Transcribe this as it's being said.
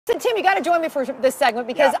So, Tim, you got to join me for this segment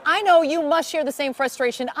because I know you must share the same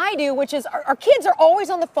frustration I do, which is our kids are always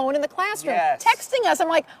on the phone in the classroom, texting us. I'm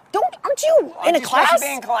like, aren't you in a class? Supposed to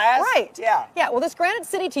be in class? Right. Yeah. Yeah. Well, this Granite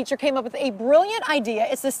City teacher came up with a brilliant idea.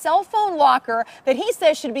 It's a cell phone locker that he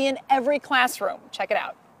says should be in every classroom. Check it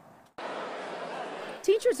out.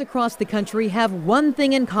 Teachers across the country have one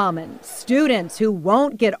thing in common: students who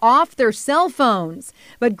won't get off their cell phones.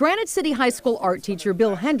 But Granite City High School art teacher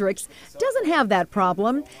Bill Hendricks doesn't have that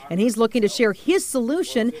problem, and he's looking to share his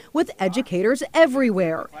solution with educators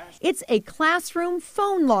everywhere. It's a classroom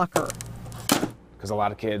phone locker. Because a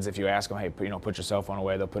lot of kids, if you ask them, hey, put your cell phone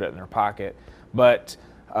away, they'll put it in their pocket, but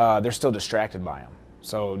they're still distracted by them.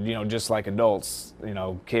 So, just like adults,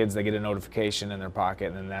 kids, they get a notification in their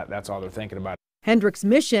pocket, and then that's all they're thinking about. Hendricks'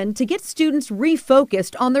 mission to get students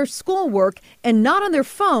refocused on their schoolwork and not on their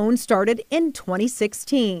phone started in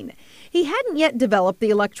 2016. He hadn't yet developed the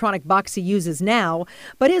electronic box he uses now,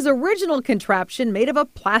 but his original contraption made of a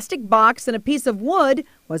plastic box and a piece of wood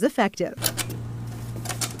was effective.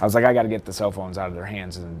 I was like, I got to get the cell phones out of their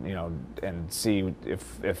hands and, and see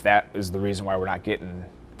if that is the reason why we're not getting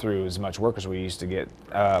through as much work as we used to get.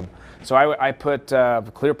 So I put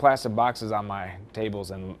clear plastic boxes on my tables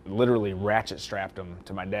and literally ratchet strapped them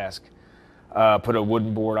to my desk. Put a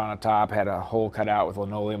wooden board on the top, had a hole cut out with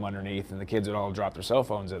linoleum underneath, and the kids would all drop their cell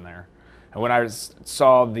phones in there. And when I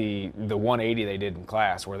saw the 180 they did in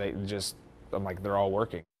class, where I'm like, they're all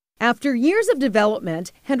working. After years of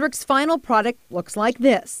development, Hendricks' final product looks like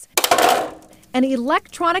this: an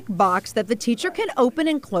electronic box that the teacher can open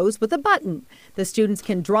and close with a button. The students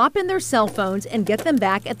can drop in their cell phones and get them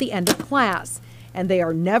back at the end of class. And they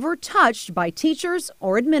are never touched by teachers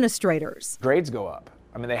or administrators. Grades go up.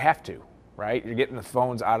 I mean, they have to, right? You're getting the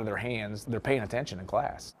phones out of their hands. They're paying attention in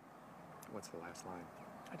class. What's the last line?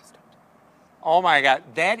 I just don't. Oh my God,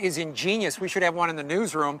 that is ingenious. We should have one in the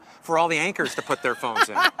newsroom for all the anchors to put their phones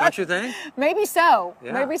in, don't you think? Maybe so.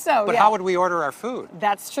 Yeah. Maybe so. But how would we order our food?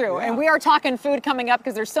 That's true. Yeah. And we are talking food coming up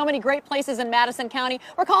because there's so many great places in Madison County.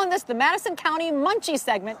 We're calling this the Madison County Munchie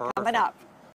segment. Coming up.